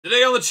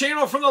Today on the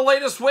channel, from the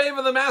latest wave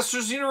of the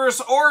Masters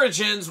Universe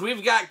Origins,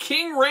 we've got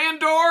King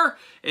Randor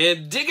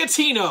and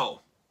Digitino.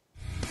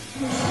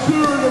 The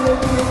spirit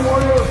of the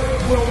warrior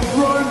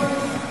will run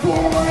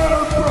forever!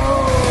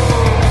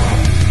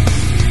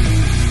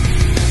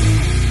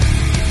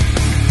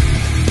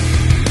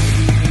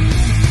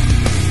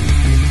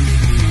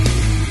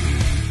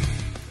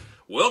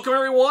 Welcome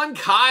everyone,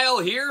 Kyle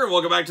here, and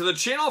welcome back to the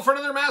channel for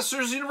another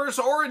Masters Universe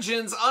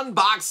Origins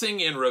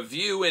unboxing and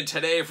review. And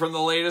today, from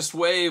the latest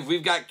wave,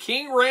 we've got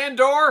King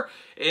Randor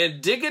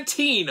and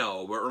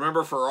Digitino. But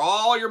remember, for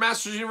all your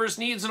Masters Universe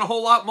needs and a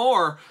whole lot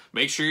more,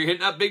 make sure you're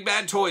hitting up Big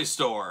Bad Toy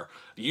Store.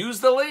 Use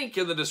the link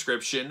in the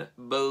description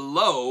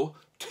below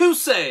to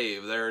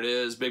save. There it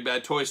is, Big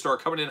Bad Toy Store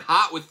coming in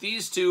hot with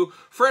these two,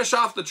 fresh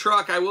off the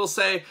truck. I will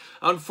say,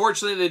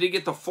 unfortunately, they did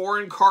get the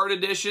foreign card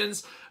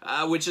editions,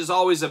 which is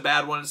always a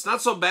bad one. It's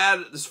not so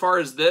bad as far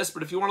as this,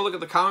 but if you want to look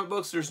at the comic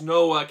books, there's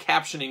no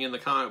captioning in the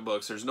comic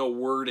books. There's no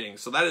wording.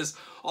 So that is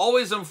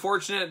always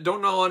unfortunate.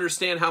 Don't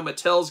understand how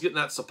Mattel's getting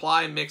that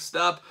supply mixed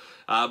up.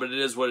 But it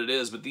is what it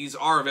is. But these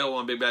are available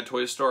on Big Bad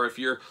Toy Store. If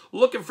you're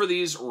looking for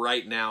these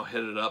right now,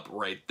 hit it up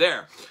right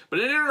there. But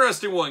an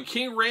interesting one.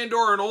 King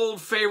Randor, an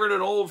old favorite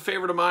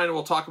of mine, and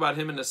we'll talk about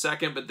him in a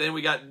second. But then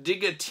we got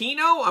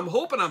Digitino. I'm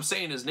hoping I'm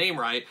saying his name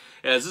right,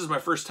 as this is my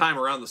first time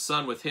around the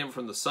sun with him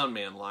from the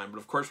Sunman line. But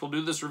of course, we'll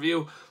do this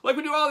review like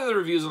we do all the other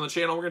reviews on the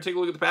channel. We're going to take a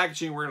look at the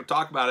packaging. We're going to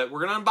talk about it.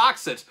 We're going to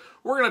unbox it.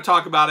 We're going to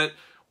talk about it.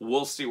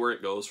 We'll see where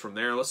it goes from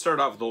there. Let's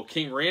start off with old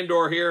King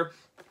Randor here.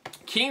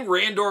 King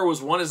Randor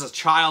was one as a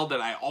child that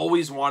I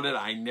always wanted.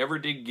 I never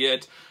did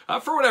get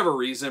for whatever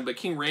reason. But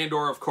King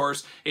Randor, of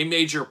course, a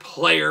major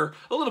player,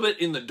 a little bit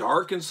in the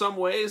dark in some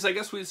ways. I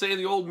guess we'd say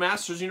the old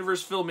Masters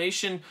Universe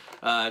Filmation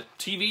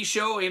TV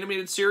show,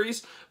 animated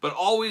series. But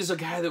always a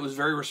guy that was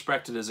very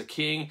respected as a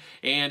king.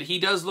 And he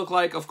does look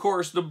like, of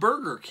course, the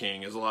Burger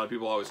King, as a lot of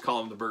people always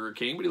call him, the Burger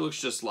King. But he looks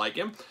just like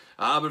him.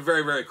 But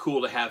very, very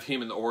cool to have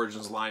him in the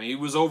Origins line. He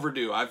was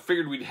overdue. I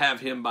figured we'd have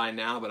him by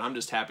now, but I'm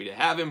just happy to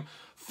have him.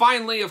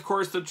 Finally, of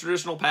course, the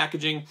traditional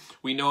packaging.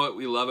 We know it.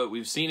 We love it.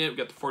 We've seen it. We've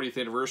got the 40th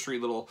anniversary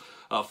little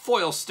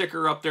foil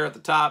sticker up there at the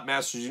top.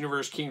 Masters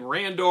Universe King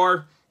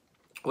Randor.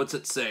 What's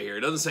it say here?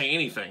 It doesn't say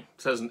anything.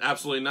 It says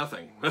absolutely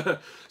nothing.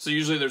 So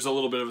usually there's a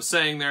little bit of a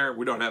saying there.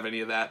 We don't have any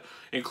of that.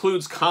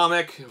 Includes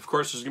comic. Of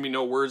course, there's going to be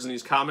no words in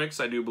these comics,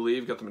 I do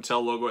believe. Got the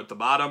Mattel logo at the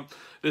bottom.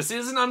 This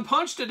is an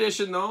unpunched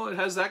edition, though. It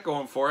has that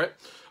going for it.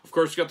 Of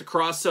course, we got the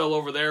cross-sell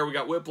over there. We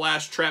got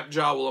Whiplash,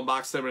 Trapjaw. We'll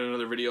unbox them in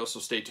another video, so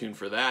stay tuned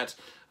for that.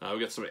 We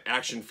got some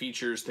action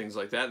features, things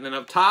like that. And then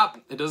up top,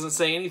 it doesn't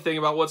say anything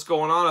about what's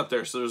going on up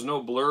there. So there's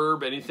no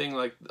blurb, anything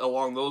like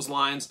along those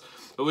lines.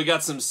 But we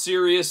got some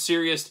serious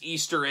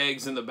Easter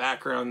eggs in the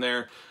background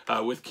there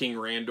with King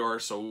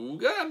Randor. So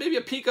maybe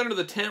a peek under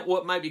the tent,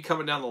 what might be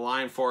coming down the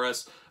line for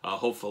us,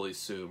 hopefully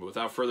soon. But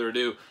without further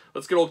ado,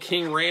 let's get old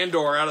King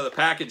Randor out of the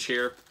package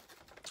here.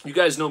 You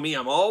guys know me,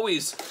 I'm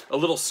always a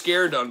little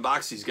scared to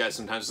unbox these guys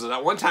sometimes. So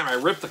that one time I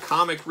ripped the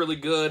comic really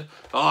good.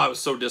 Oh, I was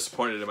so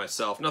disappointed in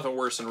myself. Nothing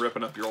worse than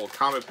ripping up your old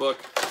comic book.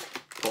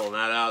 Pulling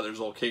that out,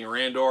 there's old King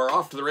Randor.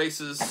 Off to the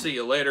races, see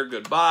you later,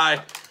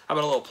 goodbye. How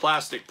about a little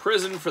plastic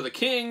prison for the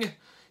king?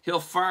 He'll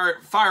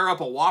fire up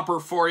a Whopper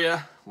for you.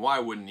 Why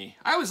wouldn't he?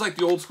 I always like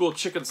the old school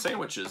chicken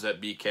sandwiches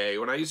at BK.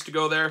 When I used to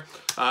go there,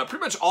 pretty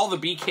much all the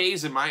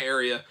BKs in my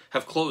area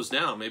have closed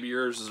down. Maybe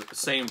yours is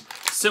the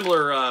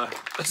similar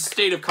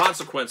state of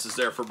consequences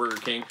there for Burger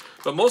King.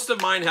 But most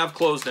of mine have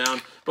closed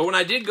down. But when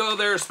I did go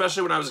there,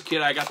 especially when I was a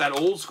kid, I got that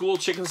old school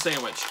chicken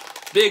sandwich.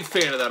 Big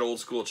fan of that old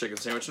school chicken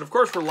sandwich. And of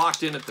course, we're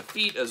locked in at the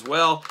feet as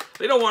well.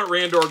 They don't want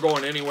Randor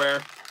going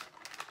anywhere.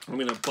 I'm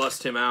going to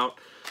bust him out.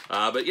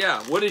 But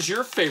yeah, what is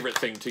your favorite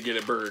thing to get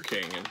at Burger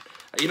King? And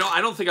you know,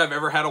 I don't think I've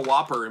ever had a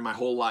Whopper in my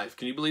whole life.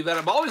 Can you believe that?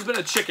 I've always been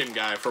a chicken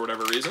guy for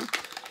whatever reason.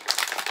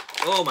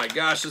 Oh my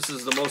gosh, this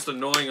is the most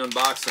annoying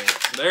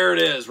unboxing. There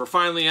it is. We're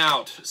finally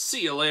out.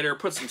 See you later.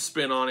 Put some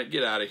spin on it.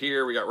 Get out of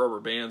here. We got rubber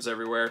bands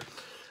everywhere.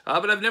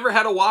 But I've never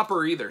had a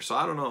Whopper either, so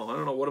I don't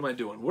know. What am I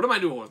doing? What am I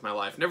doing with my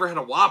life? Never had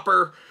a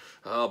Whopper.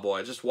 Oh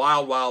boy, just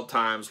wild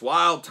times.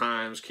 Wild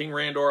times. King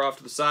Randor off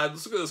to the side.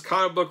 Let's look at this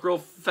comic book real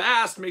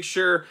fast. Make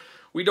sure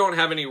we don't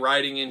have any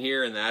writing in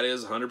here, and that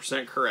is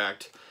 100%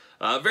 correct.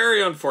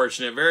 Very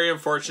unfortunate.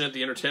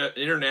 The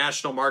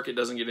international market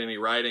doesn't get any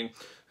writing.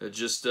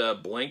 Just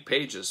blank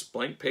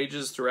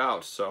pages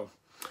throughout. So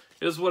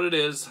it is what it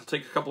is. I'll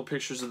take a couple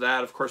pictures of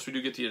that. Of course, we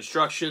do get the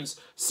instructions.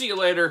 See you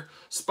later,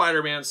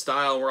 Spider-Man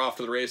style. We're off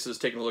to the races,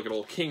 taking a look at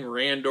old King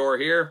Randor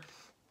here.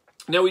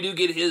 Now we do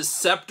get his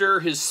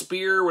scepter, his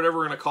spear, whatever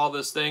we're going to call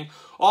this thing.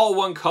 All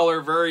one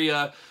color, very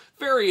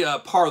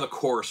par of the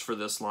course for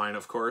this line,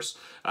 of course.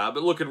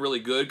 But looking really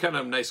good. Kind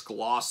of nice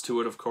gloss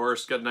to it, of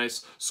course. Got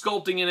nice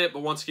sculpting in it,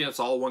 but once again, it's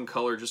all one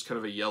color, just kind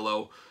of a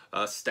yellow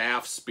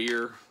staff,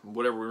 spear,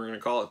 whatever we're going to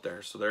call it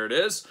there. So there it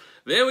is.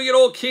 Then we get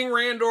old King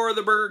Randor,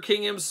 the Burger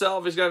King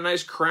himself. He's got a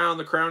nice crown.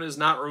 The crown is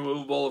not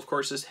removable. Of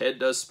course, his head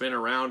does spin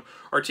around.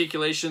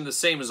 Articulation, the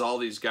same as all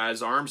these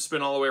guys. Arms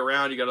spin all the way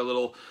around. You got a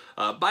little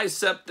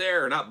bicep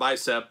there. Not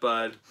bicep,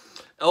 but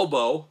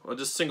elbow,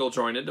 just single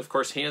jointed. Of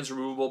course, hands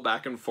removable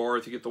back and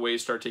forth. You get the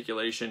waist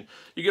articulation.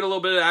 You get a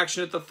little bit of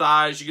action at the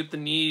thighs. You get the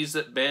knees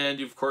that bend.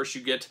 Of course,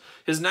 you get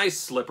his nice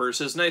slippers,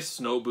 his nice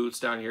snow boots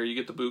down here. You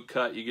get the boot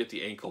cut. You get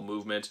the ankle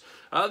movement.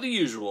 The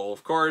usual,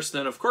 of course.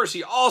 Then, of course,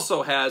 he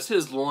also has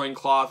his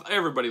loincloth.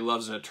 Everybody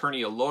loves an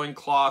Eternia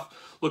loincloth.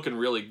 Looking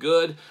really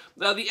good.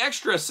 The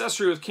extra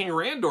accessory with King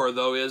Randor,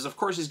 though, is, of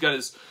course, he's got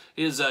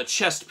his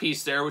chest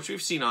piece there, which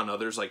we've seen on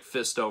others, like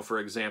Fisto, for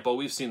example.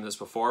 We've seen this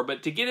before.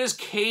 But to get his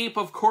cape,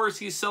 of course,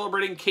 he's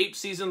celebrating cape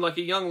season like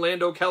a young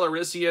Lando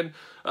Calrissian.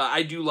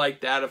 I do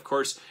like that. Of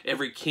course,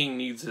 every king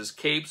needs his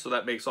cape, so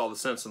that makes all the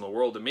sense in the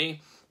world to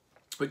me.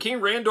 But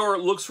King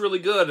Randor looks really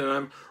good, and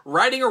I'm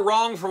righting a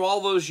wrong from all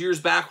those years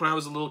back when I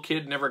was a little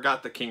kid, never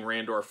got the King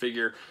Randor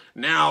figure.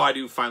 Now I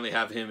do finally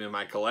have him in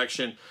my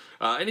collection.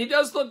 And he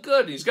does look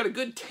good. He's got a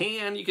good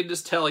tan. You can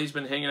just tell he's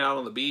been hanging out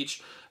on the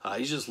beach.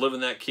 He's just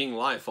living that king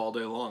life all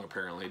day long,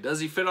 apparently.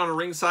 Does he fit on a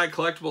ringside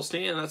collectible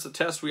stand? That's a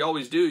test we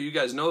always do. You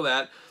guys know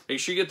that. Make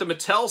sure you get the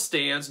Mattel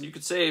stands, and you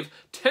can save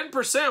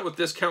 10% with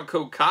discount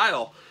code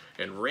Kyle.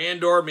 And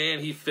Randor, man,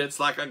 he fits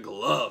like a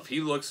glove. He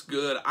looks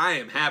good. I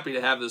am happy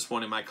to have this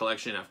one in my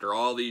collection after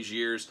all these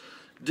years.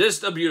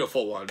 Just a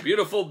beautiful one.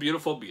 Beautiful,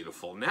 beautiful,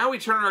 beautiful. Now we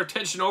turn our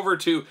attention over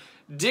to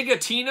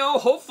Digitino.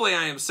 Hopefully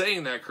I am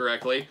saying that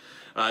correctly.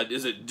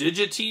 Is it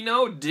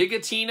Digitino?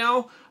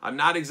 Digitino? I'm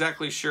not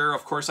exactly sure.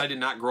 Of course, I did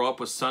not grow up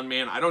with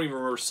Sunman. I don't even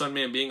remember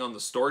Sunman being on the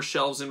store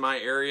shelves in my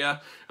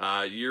area.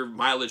 Your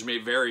mileage may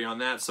vary on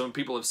that. Some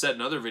people have said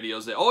in other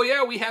videos that, oh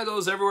yeah, we had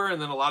those everywhere. And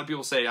then a lot of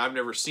people say, I've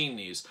never seen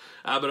these.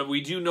 But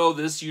we do know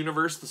this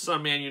universe, the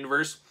Sunman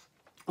universe,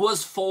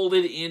 was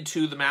folded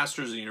into the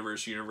Masters of the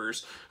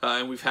universe,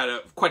 and we've had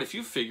quite a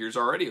few figures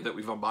already that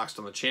we've unboxed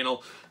on the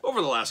channel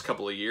over the last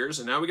couple of years,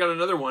 and now we got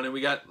another one, and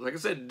we got, like I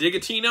said,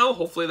 Digitino.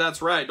 Hopefully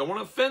that's right. Don't want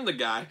to offend the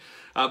guy,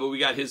 but we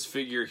got his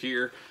figure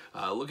here,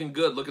 looking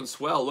good, looking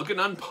swell, looking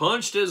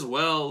unpunched as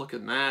well. Look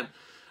at that.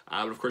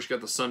 But of course, you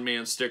got the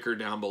Sunman sticker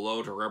down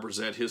below to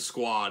represent his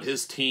squad,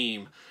 his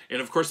team.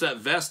 And of course, that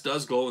vest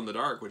does glow in the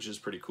dark, which is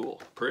pretty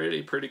cool.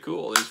 Pretty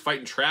cool. He's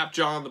fighting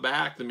Trapjaw on the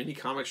back, the mini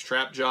comics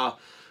Trapjaw.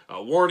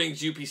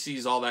 Warnings,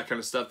 UPCs, all that kind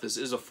of stuff. This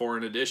is a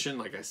foreign edition,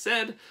 like I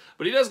said,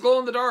 but he does glow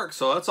in the dark,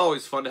 so that's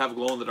always fun to have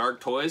glow-in-the-dark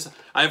toys.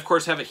 I, of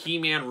course, have a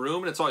He-Man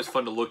room, and it's always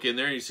fun to look in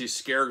there, and you see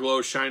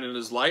Scareglow shining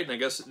his light, and I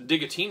guess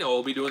Digitino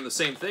will be doing the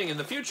same thing in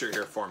the future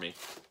here for me.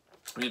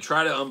 I'm going to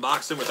try to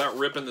unbox him without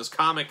ripping this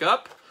comic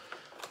up.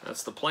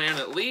 That's the plan,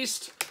 at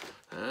least.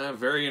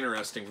 Very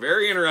interesting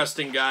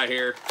guy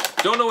here.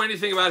 Don't know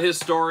anything about his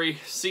story.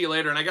 See you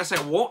later, and I guess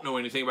I won't know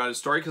anything about his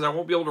story because I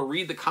won't be able to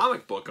read the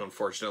comic book,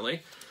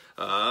 unfortunately.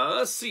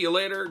 See you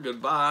later.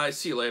 Goodbye.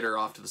 See you later.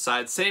 Off to the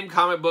side. Same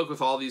comic book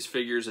with all these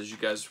figures, as you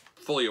guys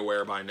fully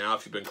aware by now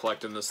if you've been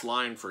collecting this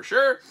line for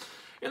sure.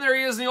 And there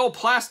he is in the old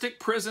plastic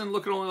prison,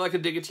 looking only like a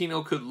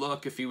Digitino could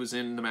look if he was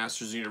in the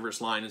Masters of the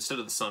Universe line instead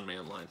of the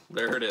Sunman line.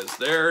 There it is.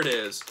 There it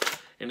is.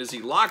 And is he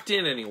locked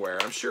in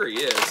anywhere? I'm sure he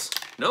is.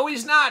 No,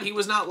 he's not. He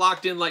was not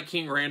locked in like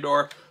King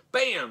Randor.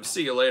 Bam.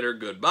 See you later.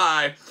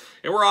 Goodbye.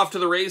 And we're off to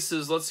the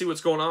races. Let's see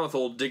what's going on with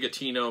old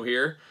Digitino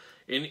here.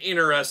 An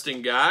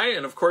interesting guy,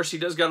 and of course he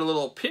does got a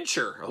little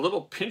pincher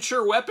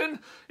weapon.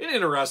 An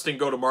interesting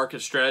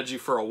go-to-market strategy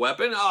for a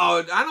weapon.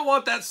 Oh, I don't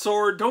want that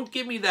sword. Don't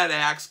give me that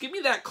axe. Give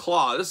me that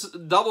claw. This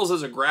doubles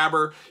as a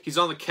grabber. He's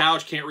on the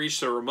couch, can't reach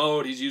the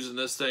remote. He's using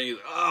this thing.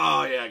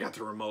 Oh yeah, I got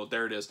the remote.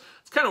 There it is.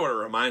 It's kind of what it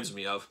reminds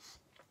me of.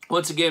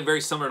 Once again,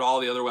 very similar to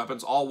all the other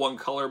weapons. All one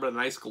color, but a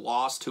nice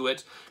gloss to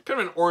it. Kind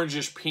of an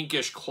orangish,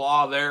 pinkish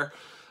claw there.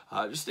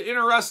 Just an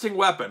interesting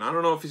weapon. I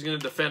don't know if he's going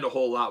to defend a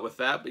whole lot with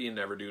that, but you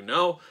never do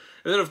know.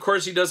 And then, of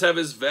course, he does have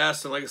his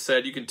vest, and like I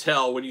said, you can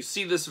tell when you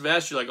see this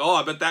vest, you're like, oh,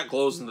 I bet that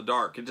glows in the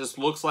dark. It just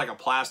looks like a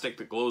plastic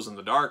that glows in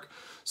the dark,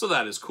 so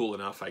that is cool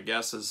enough, I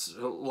guess, as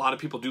a lot of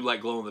people do like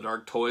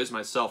glow-in-the-dark toys,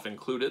 myself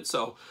included,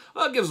 so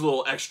it gives a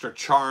little extra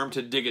charm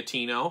to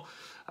Digitino.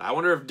 I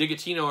wonder if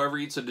Digitino ever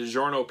eats a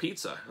DiGiorno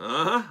pizza.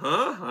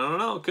 I don't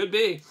know, could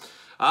be.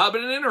 But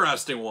an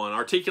interesting one.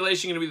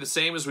 Articulation going to be the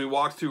same as we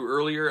walked through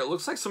earlier. It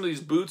looks like some of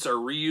these boots are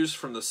reused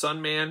from the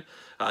Sunman.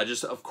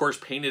 Just, of course,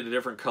 painted a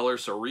different color.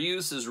 So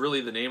reuse is really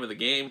the name of the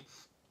game.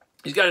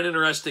 He's got an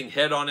interesting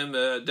head on him.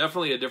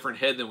 Definitely a different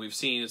head than we've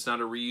seen. It's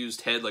not a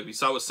reused head like we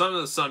saw with some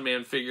of the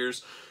Sunman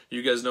figures.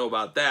 You guys know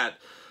about that.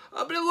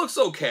 But it looks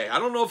okay. I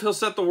don't know if he'll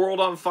set the world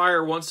on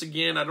fire once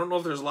again. I don't know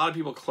if there's a lot of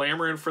people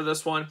clamoring for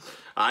this one.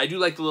 I do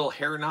like the little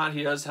hair knot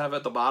he does have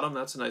at the bottom.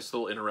 That's a nice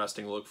little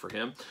interesting look for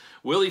him.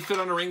 Will he fit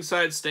on a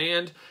ringside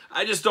stand?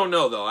 I just don't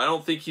know, though. I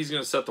don't think he's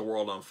going to set the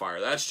world on fire.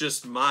 That's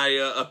just my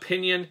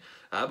opinion.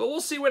 But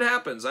we'll see what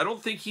happens. I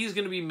don't think he's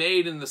going to be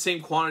made in the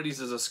same quantities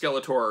as a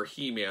Skeletor or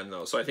He-Man,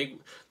 though. So I think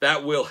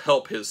that will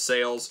help his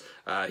sales.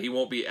 He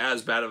won't be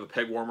as bad of a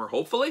peg warmer,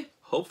 hopefully.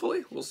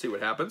 Hopefully. We'll see what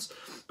happens.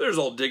 There's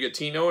old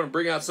Digitino and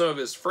bring out some of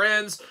his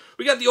friends.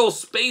 We got the old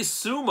Space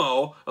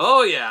Sumo.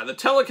 Oh, yeah. The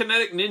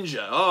telekinetic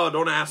ninja. Oh,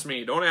 don't ask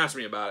me. Don't ask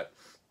me about it.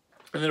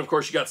 And then, of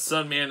course, you got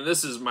Sunman, and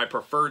this is my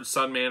preferred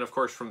Sunman, of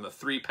course, from the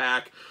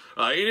 3-pack.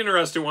 An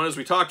interesting one, as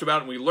we talked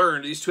about and we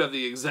learned, these two have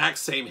the exact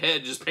same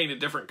head, just painted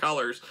different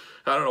colors.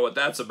 I don't know what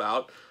that's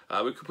about.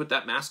 We could put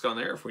that mask on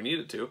there if we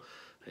needed to.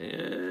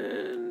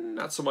 And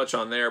not so much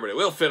on there, but it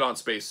will fit on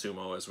Space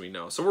Sumo, as we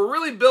know. So we're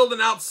really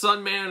building out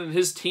Sunman and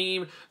his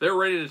team. They're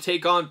ready to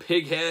take on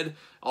Pighead.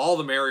 All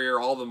the merrier,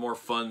 all the more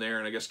fun there.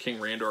 And I guess King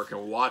Randor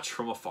can watch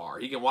from afar.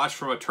 He can watch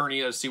from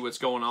Eternia to see what's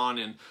going on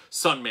in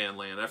Sunman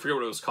Land. I forget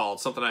what it was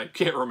called. Something I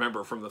can't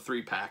remember from the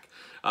 3-pack.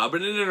 But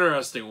an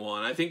interesting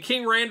one. I think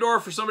King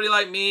Randor, for somebody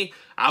like me,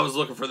 I was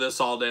looking for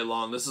this all day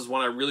long. This is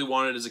one I really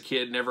wanted as a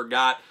kid, never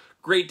got.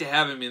 Great to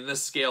have him in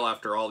this scale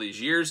after all these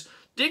years.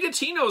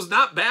 Digitino's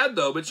not bad,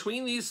 though.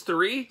 Between these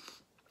three,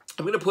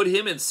 I'm going to put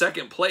him in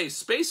second place.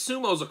 Space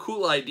Sumo's a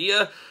cool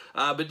idea,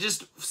 but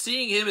just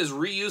seeing him as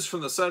reused from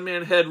the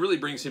Sunman head really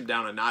brings him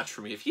down a notch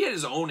for me. If he had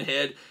his own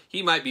head,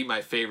 he might be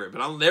my favorite,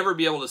 but I'll never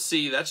be able to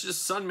see. That's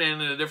just Sunman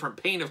in a different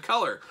paint of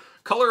color.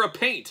 Color of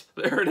paint.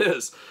 There it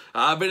is.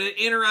 But an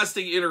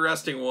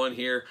interesting one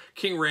here.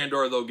 King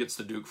Randor, though, gets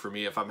the Duke for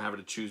me if I'm having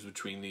to choose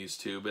between these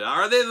two. But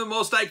are they the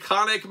most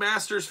iconic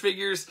Masters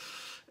figures?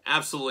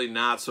 Absolutely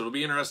not. So it'll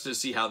be interesting to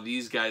see how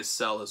these guys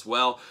sell as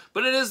well.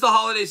 But it is the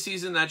holiday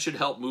season. That should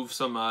help move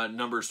some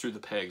numbers through the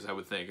pegs, I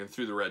would think, and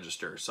through the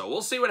register. So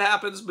we'll see what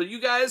happens. But you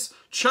guys,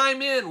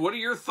 chime in. What are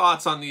your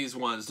thoughts on these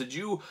ones? Did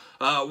you,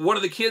 one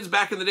of the kids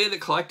back in the day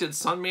that collected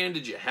Sunman,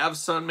 did you have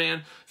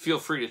Sunman? Feel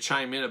free to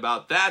chime in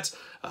about that.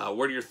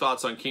 What are your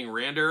thoughts on King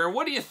Randor? And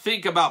what do you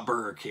think about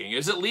Burger King?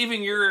 Is it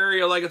leaving your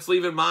area like it's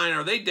leaving mine?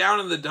 Are they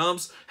down in the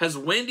dumps? Has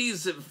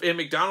Wendy's and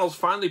McDonald's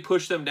finally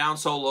pushed them down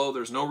so low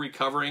there's no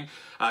recovering?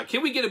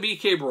 Can we get a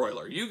BK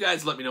broiler? You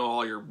guys let me know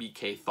all your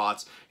BK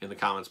thoughts in the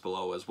comments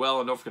below as well.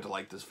 And don't forget to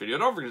like this video.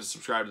 Don't forget to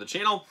subscribe to the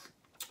channel.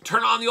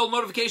 Turn on the old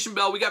notification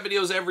bell. We got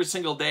videos every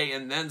single day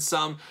and then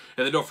some.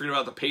 And then don't forget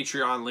about the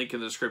Patreon link in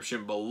the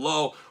description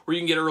below where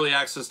you can get early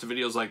access to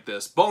videos like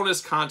this.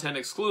 Bonus content,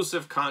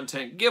 exclusive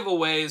content,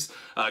 giveaways,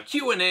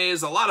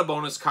 Q&As, a lot of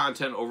bonus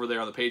content over there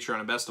on the Patreon.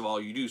 And best of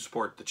all, you do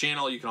support the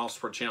channel. You can also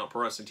support the channel at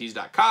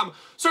ProWrestlingTees.com.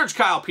 Search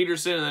Kyle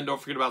Peterson. And then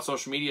don't forget about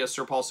social media.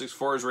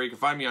 SirPaul64 is where you can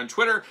find me on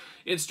Twitter,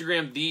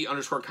 Instagram,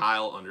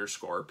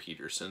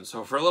 _Kyle_Peterson.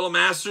 So for a little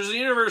Masters of the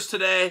Universe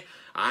today,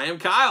 I am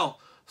Kyle.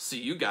 See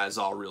you guys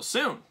all real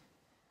soon.